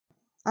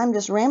I'm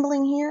just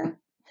rambling here.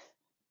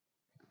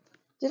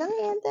 Did I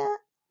add that?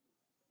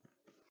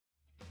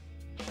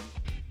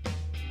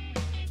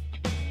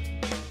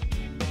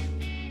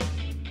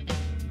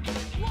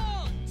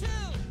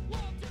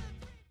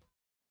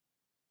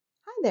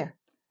 Hi there.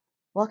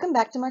 Welcome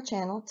back to my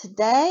channel.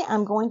 Today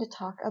I'm going to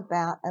talk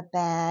about a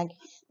bag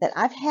that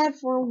I've had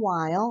for a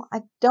while.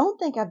 I don't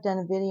think I've done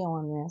a video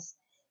on this,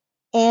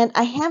 and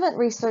I haven't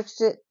researched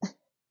it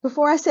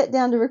before I sat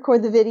down to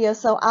record the video,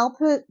 so I'll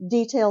put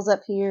details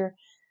up here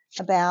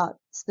about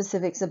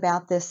specifics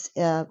about this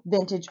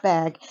vintage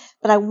bag.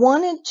 But I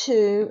wanted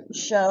to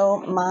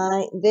show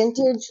my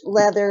vintage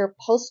leather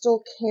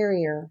postal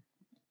carrier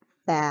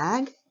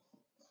bag.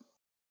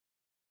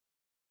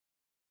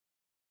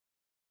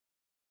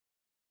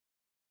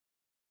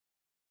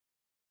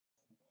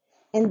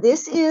 And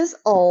this is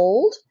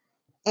old,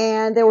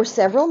 and there were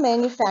several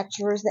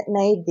manufacturers that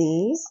made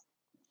these,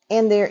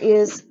 and there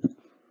is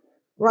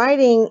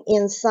writing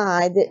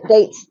inside that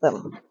dates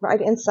them. Right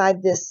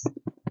inside this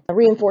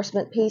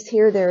reinforcement piece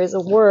here, there is a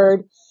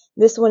word.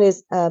 This one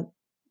is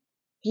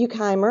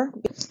Buchheimer,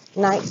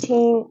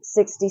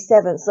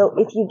 1967. So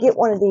if you get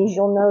one of these,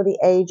 you'll know the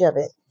age of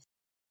it.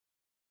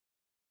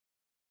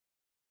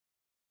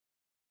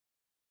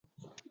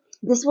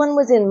 This one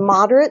was in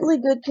moderately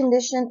good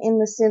condition in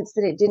the sense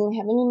that it didn't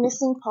have any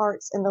missing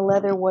parts and the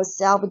leather was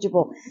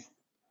salvageable.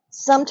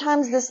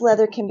 Sometimes this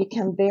leather can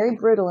become very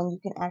brittle and you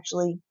can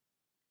actually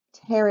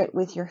tear it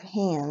with your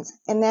hands,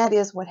 and that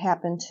is what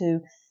happened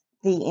to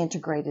the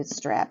integrated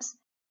straps.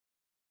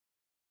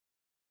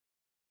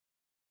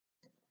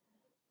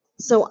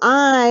 So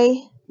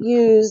I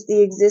use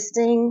the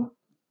existing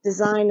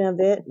design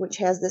of it, which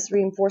has this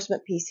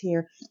reinforcement piece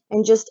here,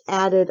 and just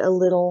added a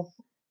little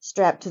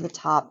strap to the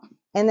top.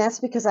 And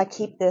that's because I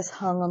keep this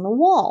hung on the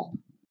wall.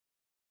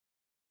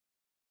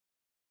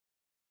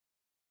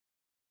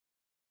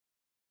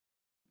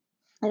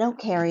 I don't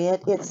carry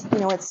it. It's, you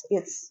know,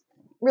 it's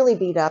really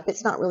beat up.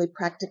 It's not really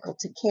practical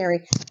to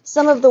carry.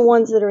 Some of the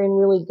ones that are in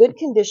really good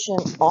condition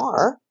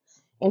are,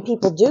 and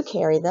people do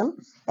carry them.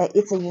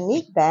 It's a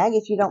unique bag.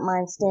 If you don't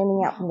mind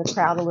standing out from the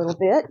crowd a little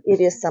bit, it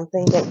is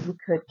something that you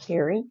could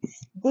carry.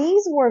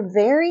 These were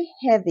very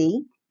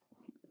heavy,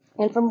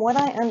 and from what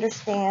I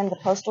understand, the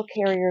postal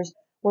carriers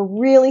were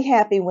really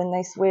happy when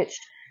they switched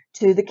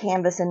to the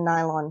canvas and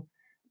nylon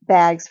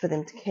bags for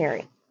them to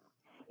carry.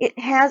 It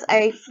has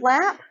a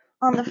flap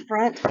on the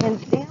front,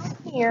 and down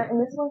here,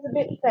 and this one's a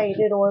bit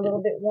faded or a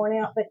little bit worn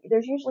out, but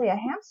there's usually a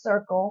half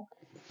circle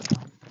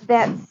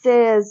that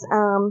says,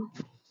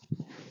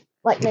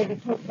 like maybe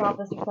post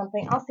office or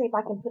something. I'll see if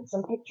I can put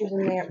some pictures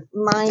in there.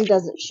 Mine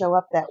doesn't show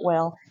up that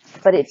well,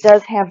 but it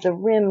does have the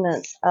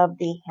remnants of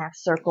the half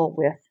circle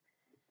with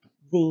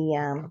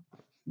the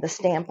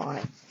stamp on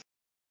it.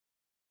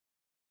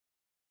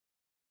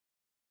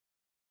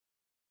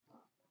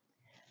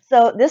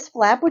 So this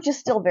flap, which is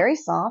still very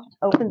soft,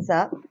 opens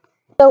up.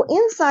 So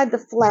inside the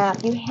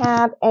flap, you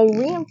have a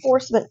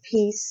reinforcement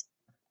piece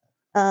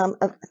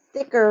of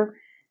thicker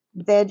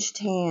veg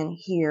tan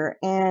here,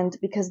 and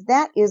because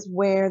that is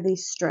where the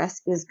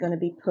stress is going to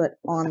be put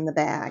on the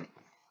bag.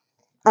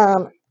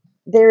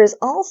 There is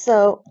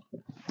also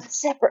a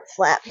separate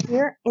flap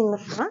here in the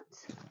front,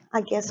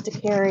 I guess to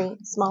carry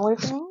smaller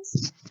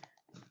things,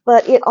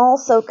 but it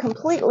also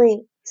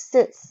completely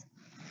sits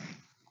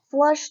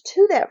flush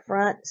to that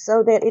front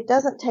so that it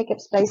doesn't take up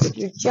space if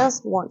you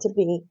just want to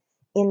be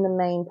in the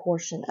main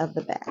portion of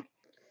the bag.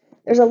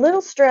 There's a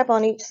little strap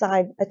on each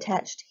side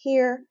attached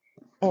here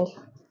and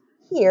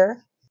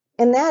here,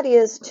 and that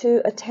is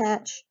to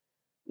attach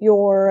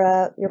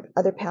your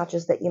other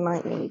pouches that you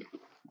might need.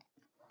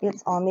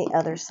 It's on the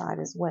other side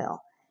as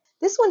well.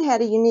 This one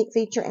had a unique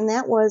feature, and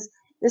that was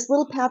this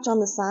little pouch on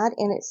the side,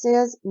 and it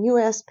says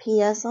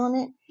USPS on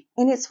it,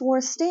 and it's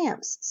for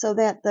stamps, so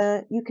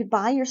that you could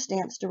buy your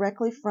stamps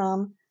directly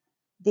from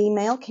the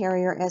mail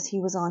carrier as he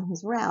was on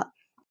his route.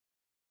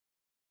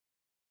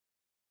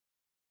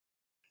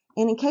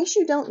 And in case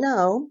you don't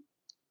know,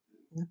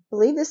 I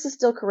believe this is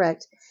still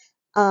correct,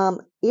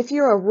 if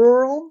you're a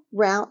rural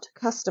route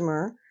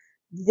customer,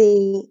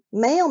 the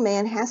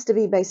mailman has to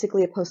be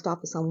basically a post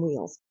office on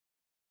wheels.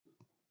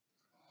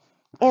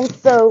 And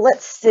so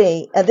let's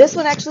see, this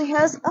one actually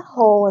has a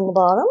hole in the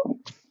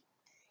bottom.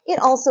 It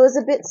also is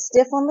a bit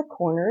stiff on the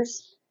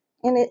corners,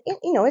 and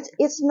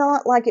it's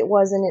not like it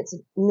was in its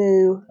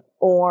new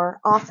or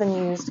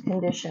often used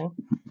condition.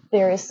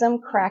 There is some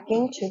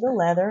cracking to the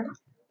leather,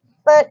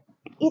 but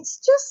it's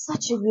just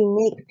such a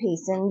unique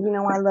piece, and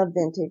I love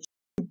vintage.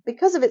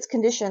 Because of its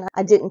condition,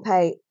 I didn't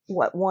pay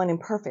what one in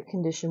perfect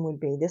condition would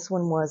be. This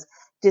one was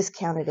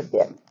discounted a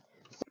bit.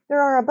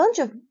 There are a bunch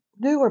of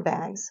newer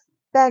bags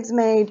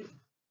made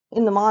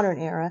in the modern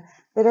era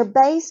that are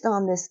based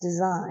on this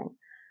design.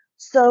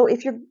 So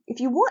if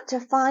you want to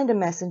find a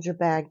messenger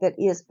bag that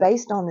is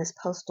based on this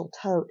postal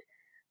tote,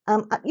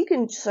 you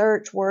can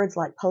search words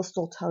like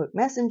postal tote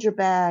messenger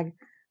bag,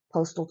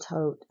 postal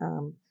tote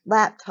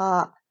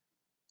laptop,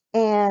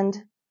 and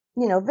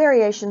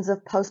variations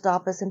of post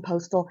office and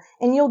postal,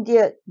 and you'll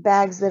get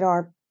bags that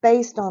are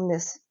based on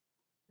this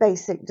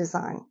basic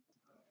design.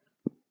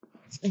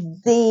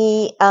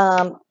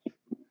 The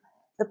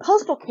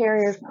postal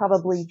carriers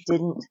probably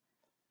didn't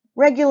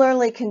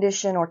regularly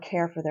condition or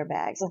care for their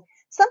bags. And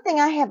something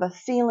I have a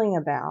feeling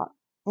about,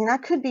 and I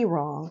could be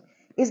wrong,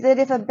 is that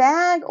if a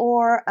bag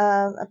or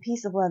a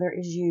piece of leather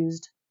is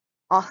used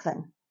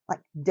often, like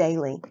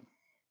daily,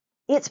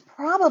 it's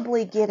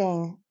probably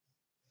getting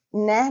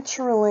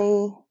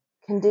naturally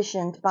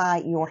conditioned by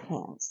your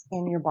hands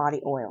and your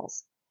body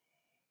oils.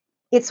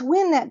 It's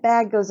when that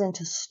bag goes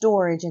into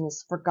storage and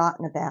is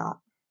forgotten about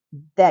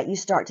that you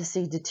start to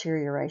see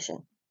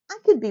deterioration. I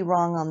could be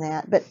wrong on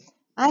that, but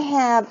I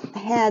have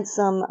had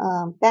some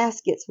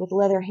baskets with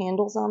leather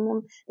handles on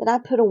them that I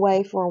put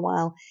away for a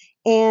while,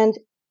 and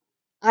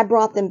I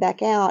brought them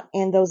back out,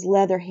 and those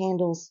leather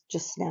handles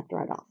just snapped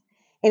right off.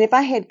 And if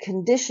I had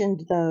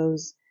conditioned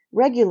those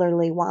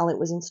regularly while it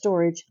was in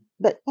storage,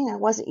 but I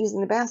wasn't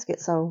using the basket,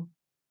 so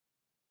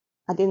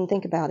I didn't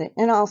think about it.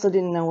 And I also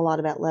didn't know a lot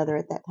about leather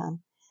at that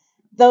time.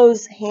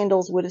 Those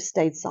handles would have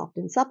stayed soft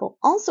and supple.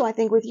 Also, I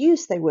think with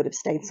use, they would have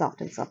stayed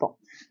soft and supple.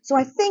 So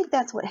I think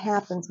that's what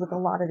happens with a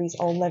lot of these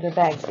old leather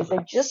bags is they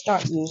just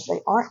aren't used.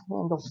 They aren't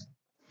handled.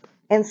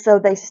 And so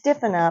they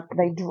stiffen up,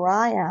 they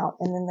dry out,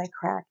 and then they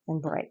crack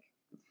and break.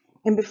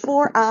 And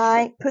before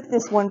I put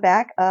this one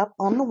back up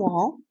on the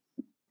wall,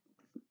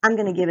 I'm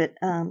going to give it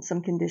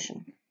some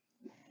condition.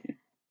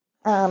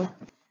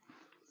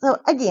 So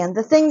again,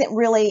 the thing that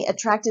really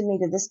attracted me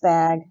to this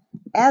bag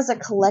as a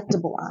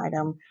collectible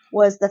item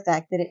was the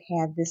fact that it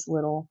had this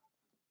little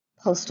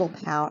postal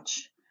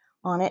pouch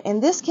on it.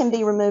 And this can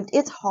be removed.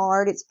 It's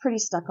hard. It's pretty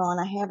stuck on.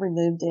 I have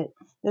removed it.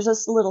 There's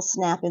this little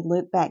snap-in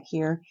loop back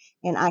here,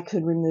 and I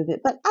could remove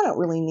it, but I don't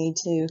really need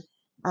to.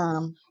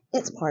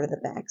 It's part of the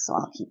bag, so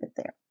I'll keep it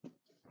there.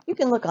 You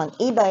can look on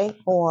eBay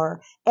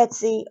or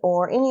Etsy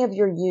or any of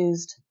your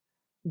used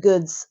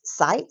goods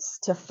sites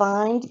to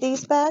find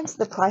these bags.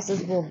 The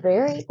prices will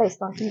vary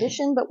based on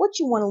condition, but what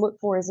you want to look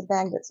for is a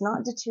bag that's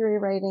not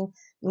deteriorating,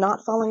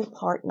 not falling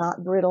apart,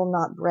 not brittle,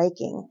 not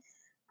breaking.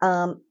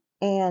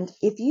 And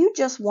if you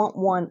just want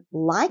one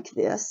like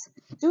this,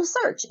 do a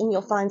search and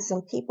you'll find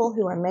some people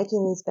who are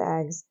making these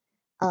bags,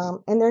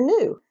 and they're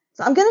new.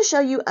 So I'm going to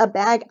show you a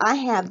bag I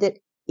have that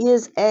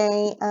is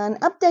an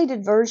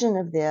updated version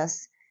of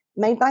this,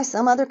 made by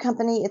some other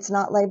company. It's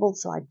not labeled,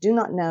 so I do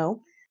not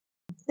know.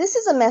 This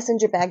is a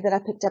messenger bag that I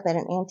picked up at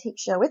an antique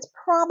show. It's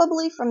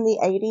probably from the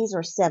 80s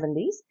or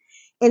 70s,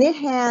 and it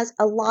has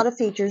a lot of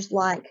features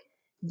like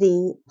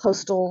the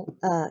postal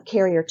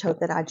carrier tote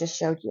that I just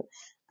showed you.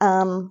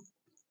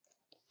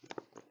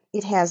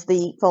 It has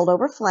the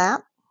fold-over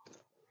flap,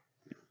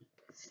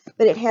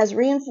 but it has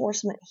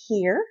reinforcement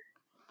here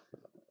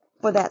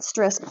for that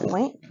stress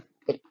point.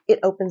 It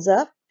opens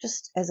up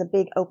just as a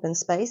big open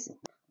space.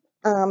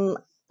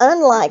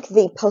 Unlike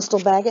the postal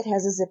bag, it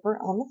has a zipper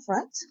on the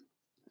front.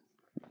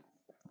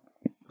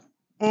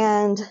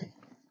 And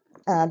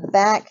the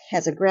back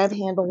has a grab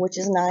handle, which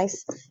is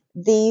nice.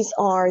 These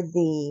are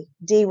the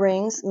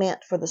D-rings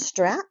meant for the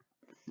strap.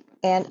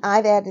 And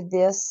I've added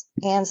this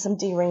and some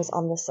D-rings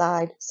on the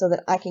side so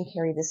that I can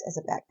carry this as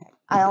a backpack.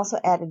 I also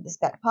added this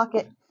back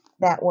pocket.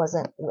 That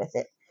wasn't with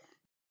it.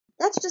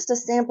 That's just a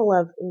sample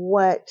of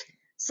what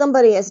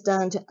somebody has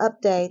done to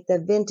update the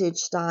vintage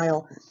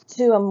style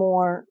to a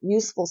more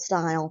useful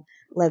style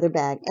leather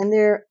bag. And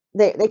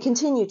they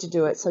continue to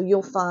do it, so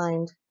you'll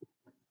find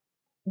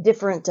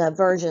different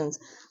versions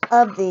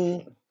of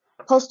the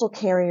postal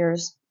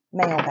carrier's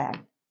mail bag.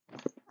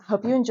 I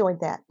hope you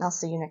enjoyed that. I'll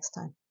see you next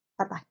time.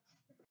 Bye-bye.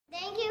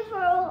 Thank you for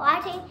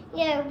watching.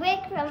 Give a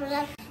big thumbs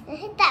up and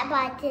hit that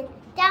button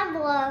down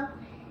below.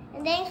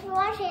 And thanks for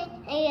watching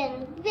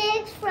and give a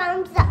big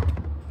thumbs up.